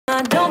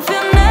I don't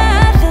feel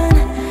nothing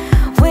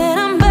when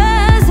I'm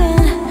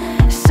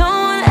buzzing.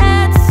 Someone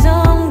adds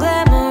some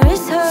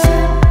glamorous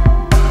hurt.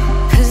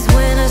 'Cause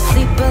when I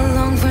sleep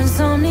alone for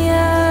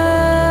insomnia,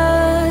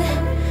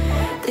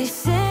 they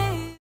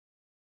say.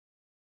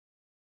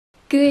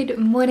 Good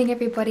morning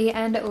everybody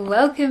and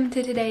welcome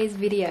to today's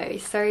video.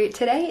 So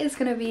today is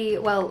going to be,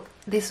 well,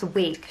 this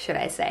week should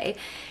I say,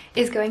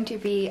 is going to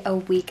be a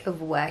week of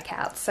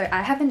workouts. So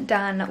I haven't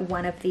done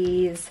one of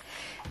these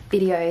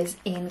videos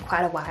in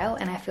quite a while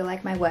and I feel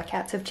like my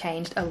workouts have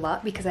changed a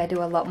lot because I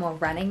do a lot more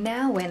running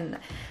now, when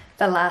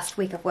the last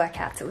week of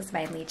workouts it was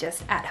mainly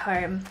just at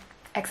home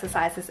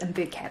exercises and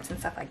boot camps and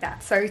stuff like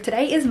that. So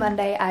today is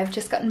Monday, I've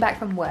just gotten back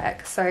from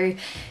work, so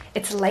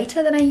it's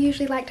later than I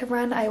usually like to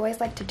run. I always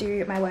like to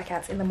do my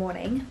workouts in the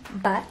morning,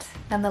 but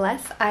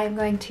nonetheless I am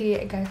going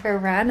to go for a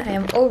run. I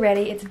am all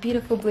ready, it's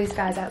beautiful blue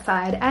skies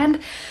outside,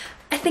 and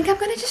I think I'm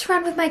gonna just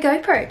run with my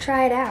GoPro,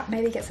 try it out,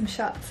 maybe get some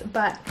shots.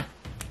 But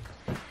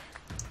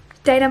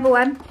day number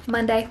one,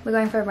 Monday, we're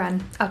going for a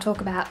run. I'll talk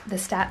about the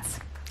stats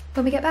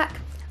when we get back.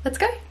 Let's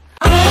go.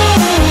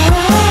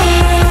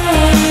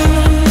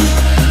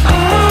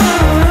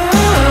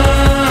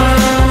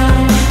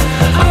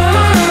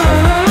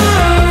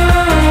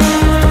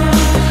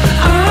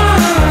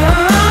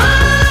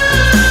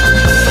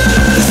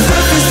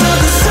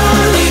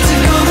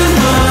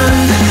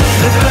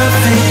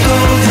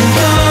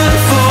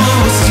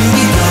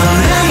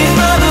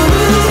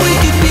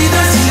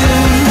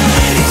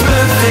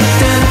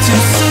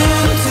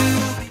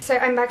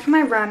 I'm back from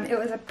my run. It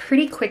was a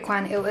pretty quick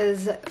one. It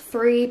was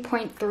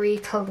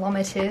 3.3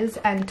 kilometers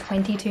and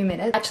 22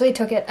 minutes. Actually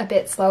took it a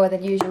bit slower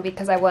than usual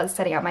because I was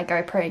setting up my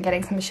GoPro and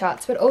getting some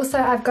shots, but also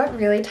I've got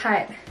really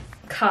tight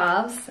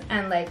calves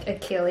and like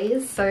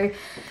Achilles, so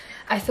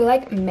I feel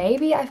like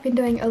maybe I've been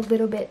doing a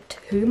little bit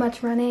too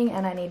much running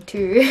and I need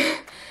to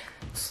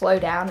slow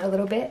down a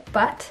little bit.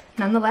 But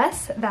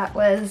nonetheless, that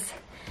was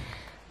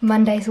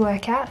Monday's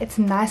workout. It's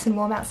nice and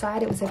warm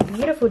outside. It was a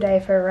beautiful day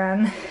for a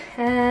run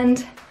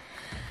and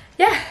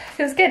yeah,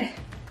 feels good.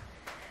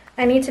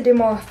 I need to do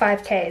more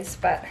 5Ks,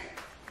 but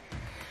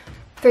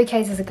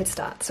 3Ks is a good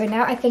start. So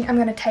now I think I'm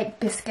gonna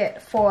take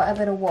Biscuit for a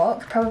little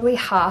walk, probably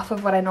half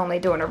of what I normally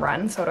do on a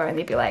run, so it'll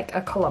only be like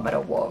a kilometer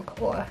walk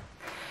or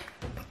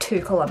 2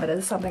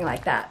 kilometers, something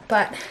like that.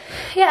 But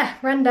yeah,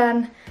 run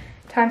done,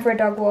 time for a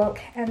dog walk,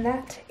 and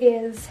that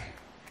is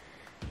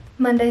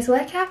Monday's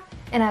workout,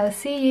 and I will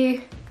see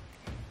you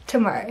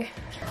tomorrow.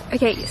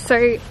 Okay,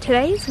 so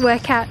today's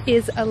workout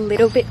is a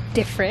little bit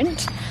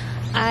different.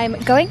 I'm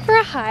going for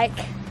a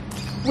hike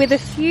with a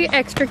few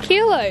extra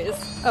kilos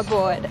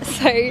aboard.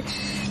 So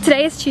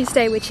today is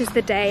Tuesday, which is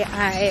the day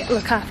I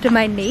look after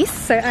my niece.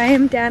 So I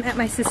am down at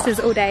my sister's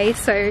all day,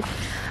 so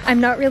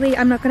I'm not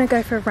gonna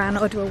go for a run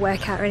or do a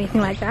workout or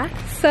anything like that.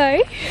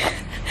 So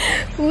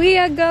we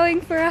are going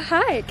for a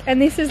hike,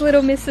 and this is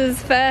little Miss's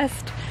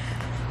first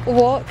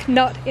walk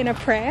not in a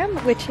pram,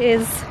 which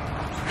is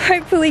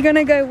hopefully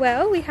gonna go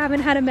well. We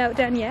haven't had a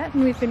meltdown yet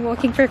and we've been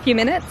walking for a few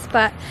minutes,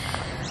 but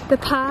the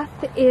path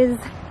is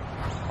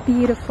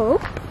beautiful,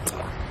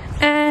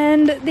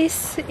 and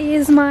this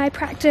is my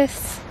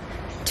practice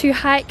to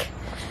hike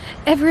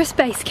Everest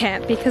Base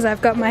Camp because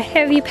I've got my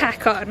heavy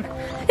pack on.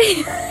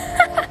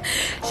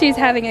 She's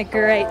having a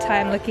great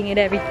time looking at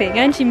everything,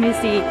 aren't you,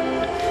 Missy?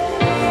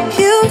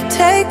 You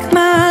take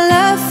my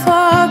love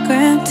for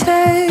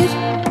granted.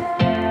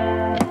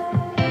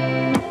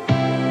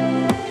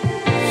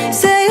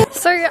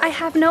 So I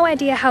have no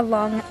idea how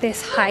long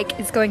this hike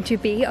is going to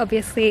be.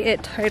 Obviously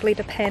it totally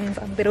depends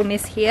on little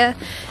Miss here.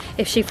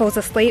 If she falls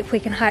asleep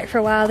we can hike for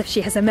a while. If she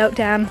has a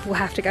meltdown we'll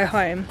have to go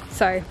home.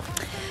 So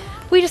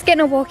we're just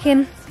getting a walk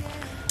in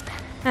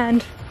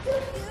and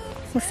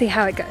we'll see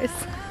how it goes.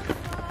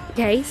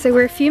 Okay, so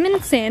we're a few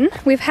minutes in.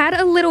 We've had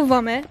a little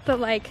vomit, but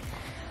like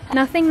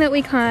nothing that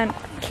we can't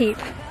keep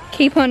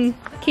on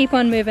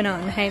moving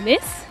on. Hey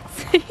Miss?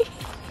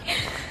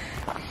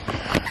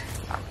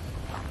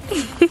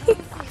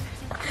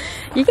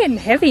 You're getting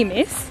heavy,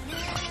 Miss.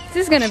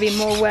 This is gonna be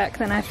more work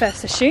than I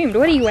first assumed.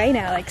 What do you weigh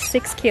now, like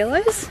 6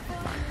 kilos?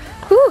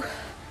 Whew,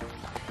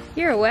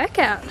 you're a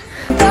workout.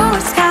 Though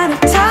it's kind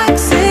of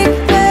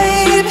toxic,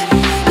 babe.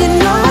 You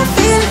know I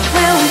feel it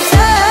when we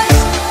touch.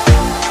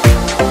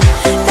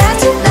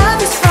 That your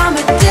love is from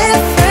a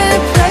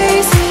different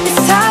place.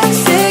 It's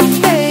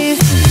toxic, babe.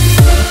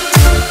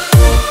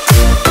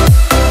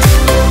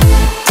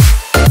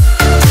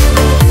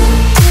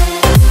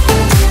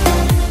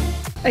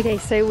 Okay,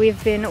 so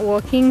we've been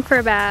walking for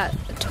about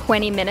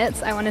 20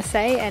 minutes, I want to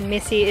say, and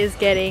Missy is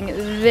getting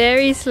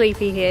very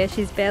sleepy here.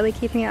 She's barely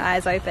keeping her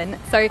eyes open.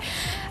 So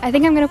I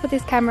think I'm going to put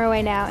this camera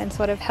away now and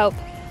sort of help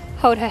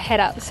hold her head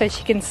up so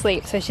she can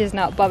sleep, so she's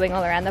not bobbing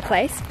all around the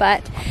place.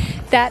 But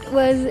that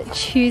was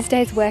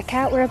Tuesday's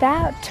workout. We're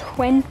about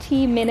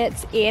 20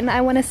 minutes in,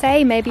 I want to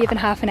say, maybe even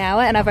half an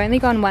hour, and I've only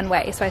gone one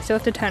way, so I still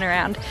have to turn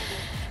around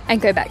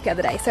and go back the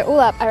other day. So all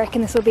up, I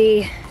reckon this will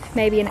be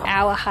maybe an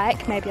hour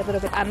hike, maybe a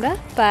little bit under,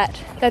 but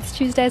that's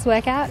Tuesday's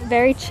workout.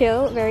 Very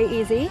chill, very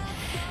easy,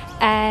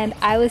 and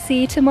I will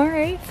see you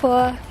tomorrow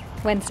for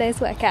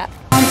Wednesday's workout.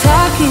 On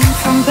top walking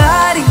from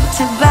body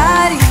to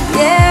body,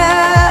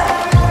 yeah.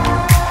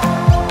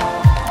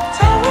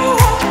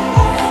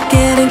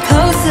 Getting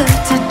closer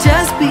to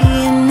just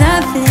being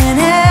nothing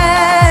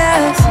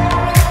else.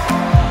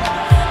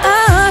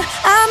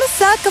 I'm a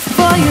sucker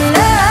for your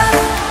love,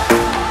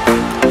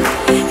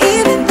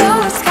 even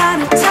though it's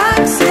kinda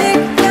toxic,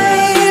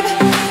 babe.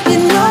 You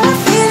know I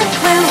feel it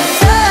when we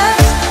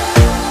touch,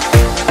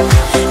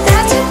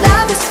 that your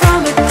love is from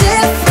a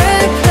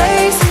different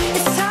place.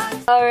 It's time.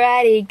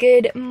 Alrighty,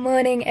 good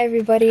morning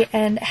everybody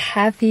and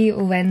happy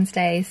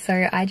Wednesday.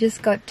 So I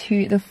just got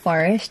to the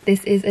forest.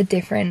 This is a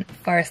different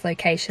forest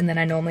location than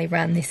I normally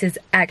run. This is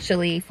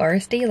actually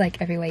foresty,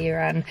 like everywhere you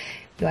run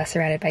you are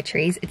surrounded by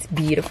trees. It's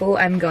beautiful.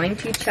 I'm going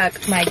to chuck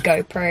my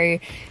GoPro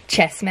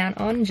chest mount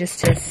on just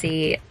to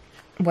see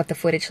what the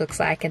footage looks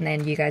like, and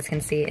then you guys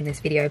can see it in this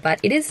video. But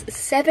it is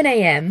 7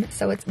 AM,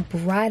 so it's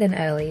bright and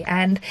early,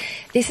 and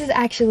this is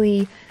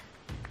actually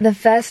the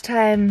first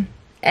time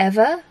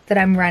ever that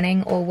I'm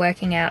running or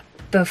working out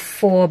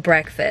before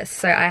breakfast.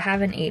 So I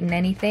haven't eaten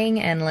anything,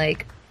 and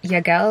like,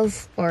 your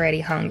girl's already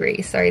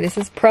hungry, so this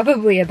is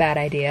probably a bad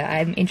idea.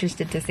 I'm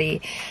interested to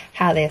see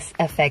how this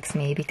affects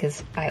me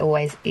because I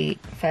always eat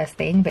first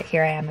thing, but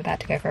here I am about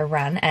to go for a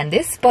run, and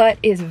this spot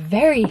is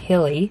very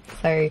hilly,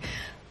 so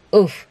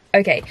oof.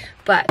 Okay,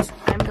 but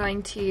I'm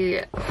going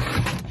to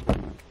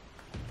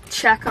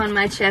chuck on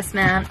my chest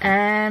mount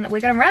and we're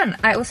gonna run.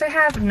 I also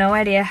have no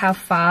idea how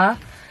far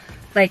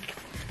like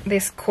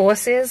this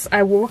course is.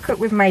 I walk it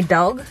with my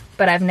dog,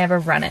 but I've never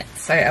run it,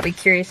 so I'll be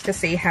curious to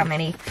see how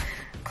many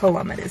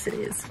kilometers it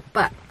is.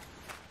 But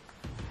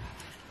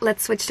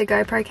let's switch to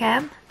GoPro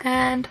cam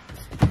and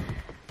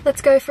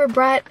let's go for a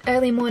bright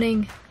early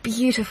morning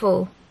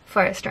beautiful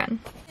forest run.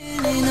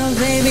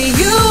 Baby,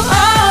 you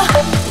are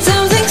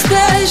something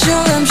special,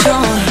 I'm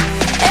sure.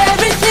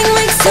 Everything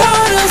makes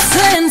total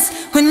sense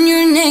when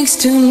you're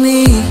next to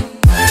me.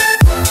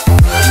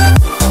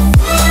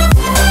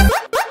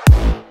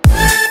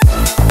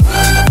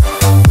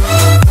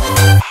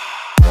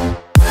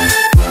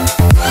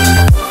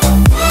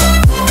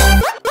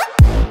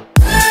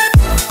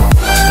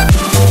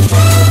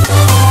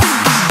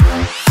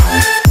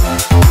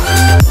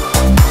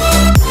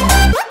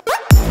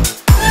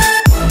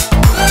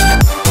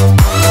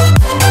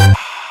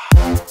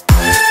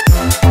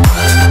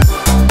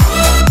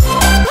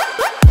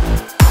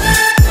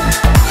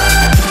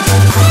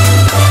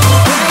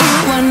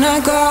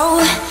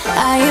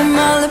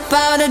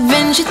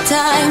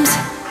 Times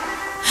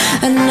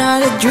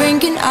another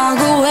drink and I'll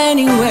go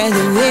anywhere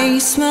the way you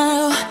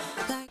smile.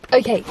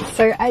 Okay,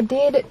 so I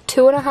did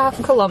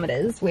 2.5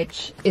 kilometers,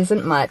 which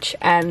isn't much,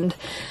 and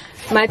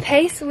my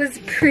pace was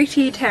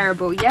pretty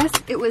terrible. Yes,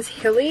 it was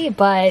hilly,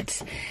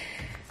 but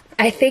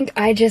I think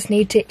I just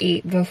need to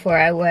eat before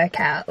I work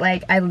out.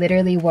 Like, I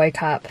literally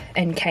woke up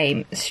and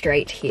came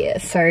straight here,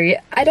 so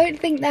I don't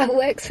think that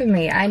works for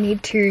me. I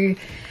need to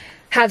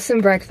have some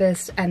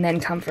breakfast and then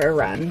come for a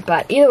run.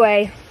 But either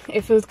way,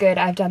 it feels good.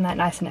 I've done that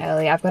nice and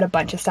early. I've got a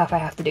bunch of stuff I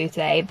have to do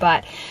today,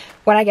 but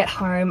when I get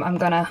home I'm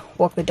gonna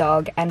walk the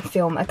dog and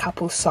film a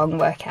couple song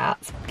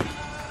workouts.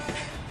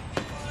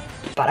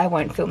 But I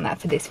won't film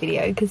that for this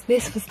video because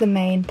this was the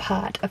main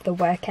part of the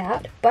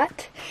workout.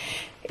 But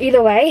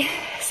either way,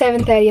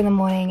 7:30 in the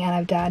morning and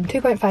I've done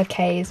 2.5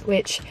 Ks,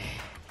 which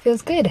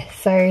feels good.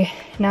 So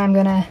now I'm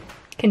gonna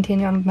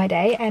continue on with my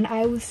day and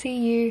I will see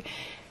you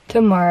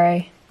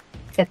tomorrow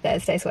for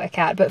Thursday's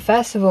workout. But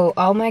first of all,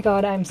 oh my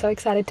god, I'm so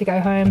excited to go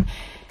home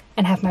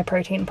and have my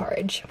protein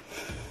porridge.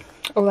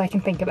 All I can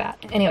think about.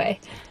 Anyway,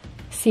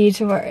 see you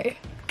tomorrow.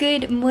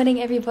 Good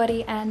morning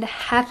everybody and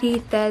happy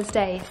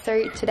Thursday.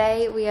 So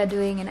today we are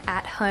doing an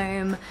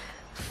at-home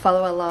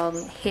follow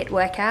along HIIT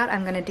workout.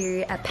 I'm going to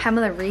do a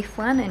Pamela Reif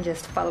one and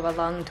just follow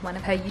along to one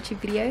of her YouTube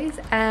videos,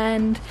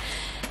 and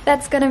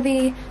that's going to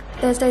be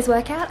Thursday's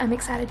workout. I'm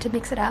excited to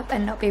mix it up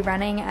and not be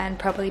running and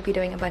probably be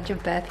doing a bunch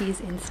of burpees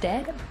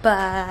instead,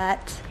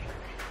 but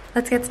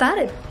let's get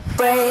started.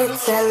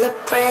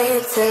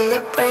 Celebrate,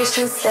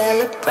 celebration,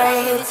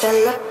 celebrate,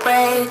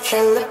 celebrate,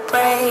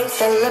 celebrate,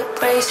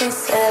 celebration,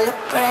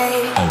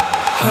 celebrate.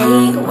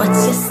 Hey,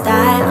 what's your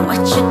style?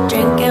 What you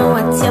drinking?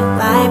 What's your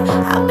vibe?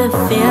 I've been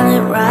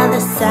feeling rather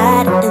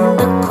sad in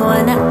the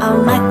corner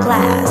of my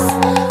glass.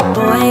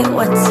 Boy,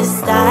 what's your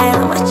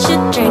style? What you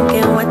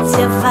drinking? What's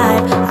your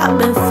vibe? I've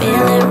been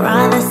feeling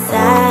rather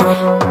sad.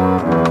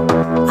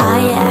 Oh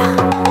yeah.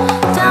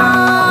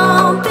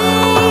 Don't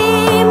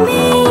be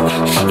mean.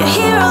 You're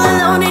here all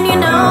alone and you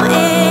know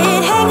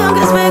it. Hang on,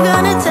 cause we're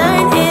gonna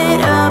turn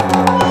it up.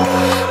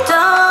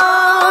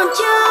 Don't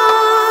you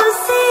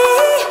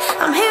see?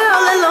 I'm here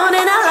all alone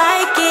and I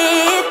like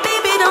it.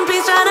 Baby, don't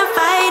please try to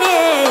fight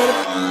it.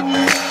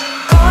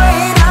 Pour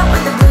it up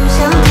with the blue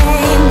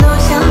champagne, blue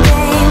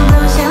champagne,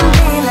 blue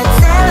champagne. Let's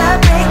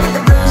celebrate with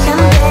the blue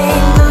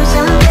champagne, blue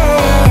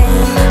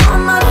champagne.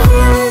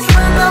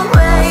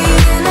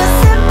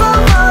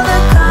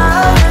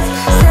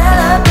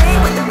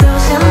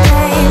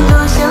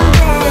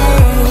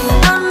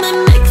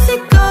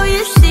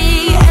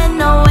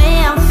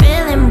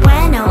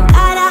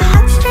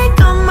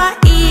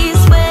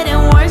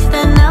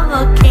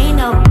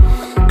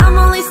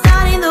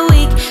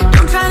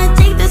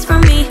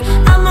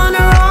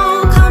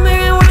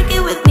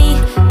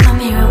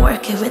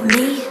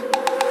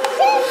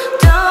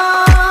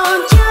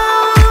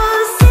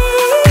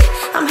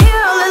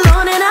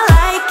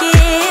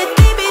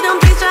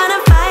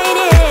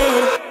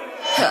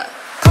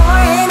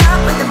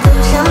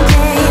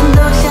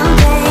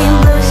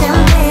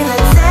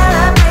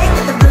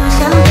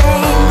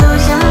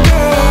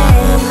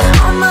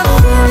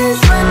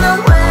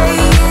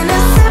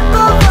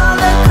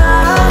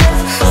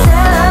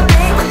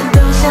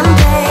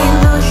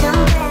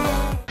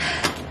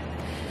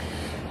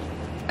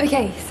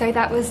 So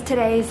that was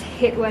today's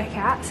HIIT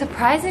workout.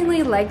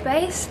 Surprisingly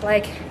leg-based,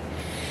 like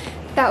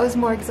that was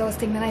more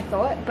exhausting than I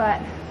thought,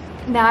 but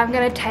now I'm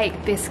gonna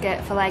take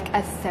Biscuit for like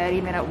a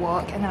 30-minute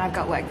walk and then I've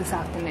got work this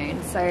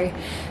afternoon. So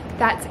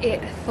that's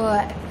it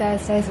for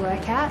Thursday's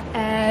workout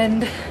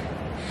and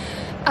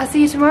I'll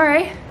see you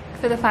tomorrow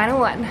for the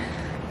final one.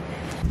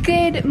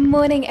 Good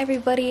morning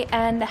everybody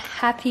and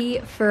happy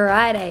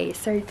Friday.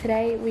 So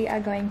today we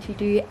are going to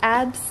do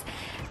abs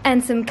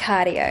and some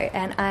cardio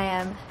and I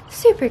am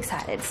super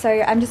excited. So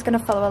I'm just going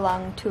to follow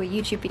along to a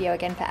YouTube video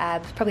again for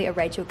abs, probably a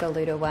Rachel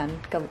Galuta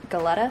one,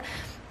 Galutta,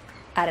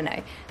 I don't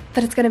know.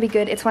 But it's going to be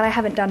good. It's one I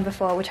haven't done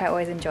before, which I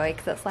always enjoy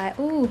because it's like,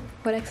 ooh,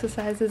 what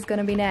exercise is going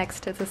to be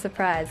next? It's a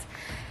surprise.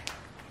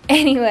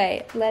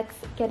 Anyway, let's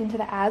get into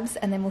the abs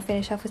and then we'll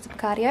finish off with some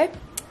cardio.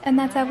 And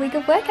that's our week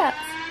of workouts.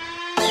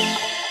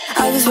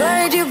 I was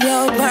worried you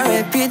blow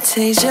my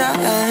reputation,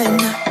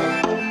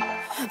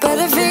 but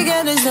I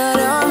figured it's not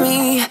on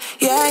me.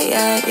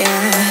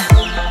 Yeah.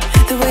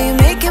 The way you're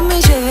making me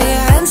shiver,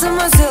 your hands on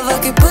myself,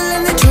 I keep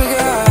pulling the trigger,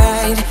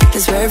 alright.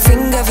 This very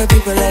finger for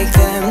people like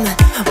them.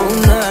 Oh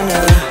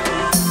no.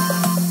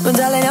 Well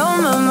darling,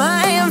 on my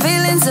mind, I'm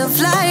feeling so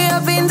fly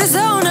up in the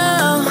zone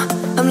now.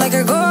 I'm like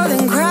a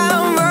golden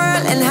crown,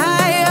 whirling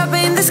high up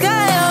in the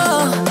sky,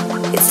 oh.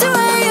 It's the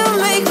way you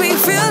make me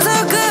feel so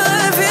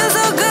good, feel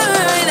so good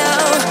right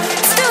now.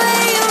 It's the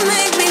way you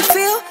make me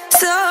feel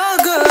so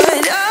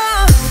good, oh.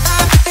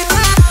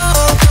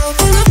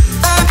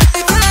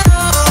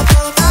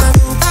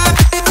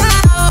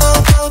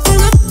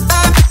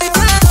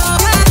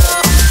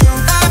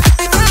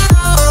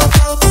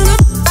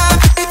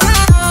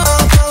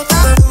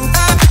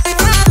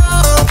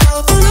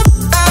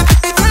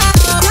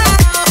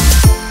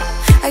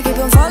 I keep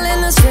on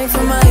falling astray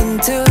from my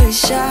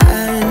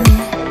intuition,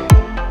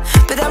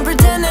 but I'm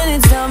pretending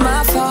it's not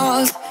my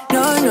fault.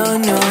 No.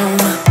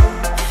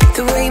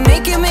 The way you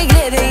make me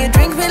glitter, you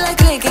drink me like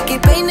liquor,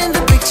 keep painting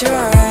the picture,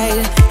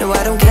 alright. No,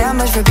 I don't care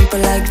much for people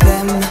like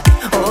them.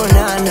 Oh,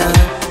 no.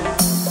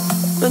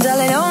 Well,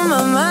 darling, on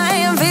my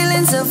mind, I'm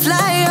feeling so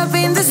fly up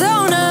in the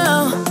zone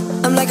now.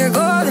 I'm like a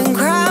golden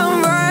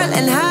crown,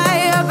 whirling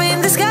high up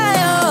in the sky,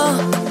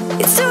 oh.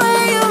 It's the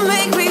way you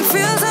make me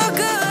feel so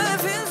good,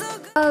 feel so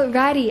good.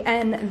 Alrighty,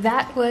 and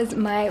that was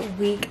my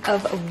week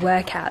of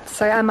workouts.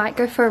 So I might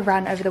go for a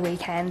run over the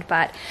weekend,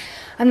 but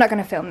I'm not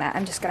going to film that.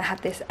 I'm just going to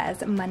have this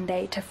as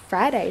Monday to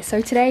Friday. So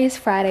today's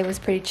Friday was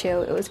pretty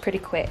chill. It was pretty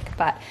quick,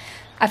 but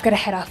I've got to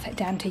head off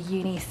down to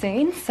uni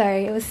soon. So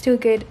it was still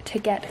good to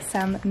get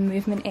some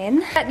movement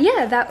in. But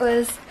yeah, that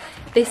was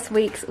this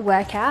week's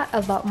workout.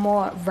 A lot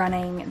more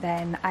running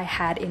than I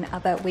had in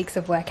other weeks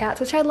of workouts,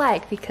 which I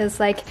like because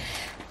like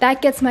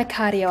that gets my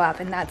cardio up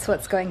and that's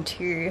what's going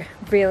to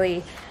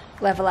really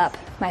level up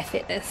my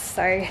fitness.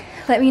 So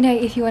let me know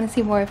if you want to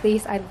see more of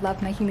these. I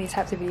love making these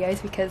types of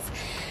videos because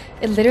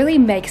it literally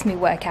makes me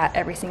work out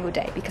every single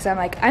day because I'm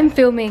like, I'm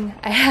filming,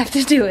 I have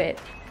to do it.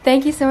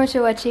 Thank you so much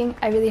for watching.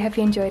 I really hope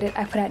you enjoyed it.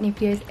 I put out new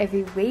videos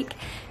every week.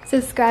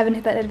 Subscribe and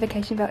hit that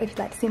notification bell if you'd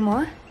like to see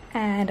more.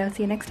 And I'll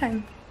see you next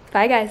time.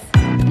 Bye guys.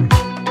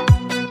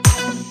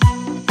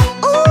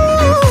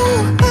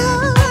 Ooh.